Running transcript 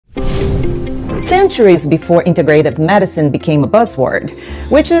Centuries before integrative medicine became a buzzword,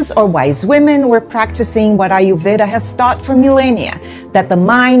 witches or wise women were practicing what Ayurveda has taught for millennia, that the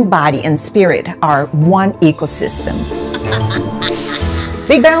mind, body, and spirit are one ecosystem.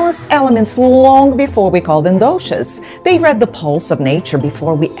 They balanced elements long before we called them doshas. They read the pulse of nature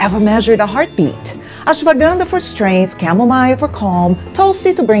before we ever measured a heartbeat. Ashwagandha for strength, chamomile for calm,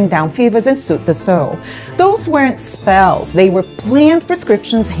 tulsi to bring down fevers and soothe the soul. Those weren't spells. They were plant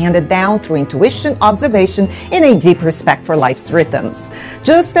prescriptions handed down through intuition, observation, and a deep respect for life's rhythms.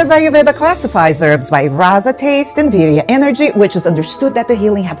 Just as Ayurveda classifies herbs by rasa, taste, and virya, energy, which is understood that the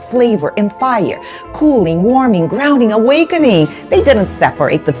healing had flavor and fire, cooling, warming, grounding, awakening. They didn't separate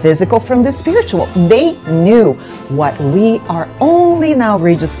the physical from the spiritual. They knew what we are only now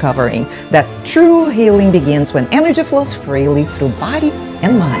rediscovering, that true healing begins when energy flows freely through body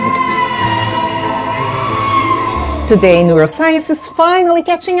and mind. Today, neuroscience is finally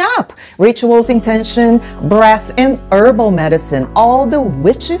catching up. Rituals, intention, breath, and herbal medicine, all the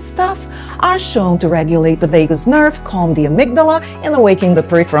witchy stuff, are shown to regulate the vagus nerve, calm the amygdala, and awaken the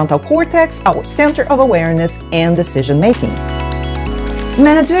prefrontal cortex, our center of awareness and decision-making.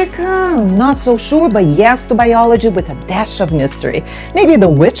 Magic? Not so sure, but yes to biology with a dash of mystery. Maybe the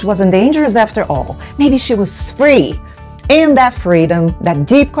witch wasn't dangerous after all. Maybe she was free. And that freedom, that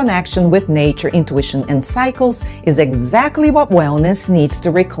deep connection with nature, intuition, and cycles is exactly what wellness needs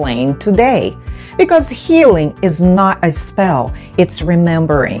to reclaim today. Because healing is not a spell, it's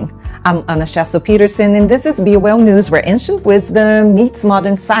remembering. I'm Chassot-Petersen, and this is Beewellnews, where ancient wisdom meets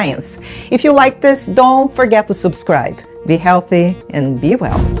modern science. If you like this, don't forget to subscribe. Be healthy and be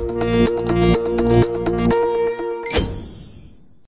well.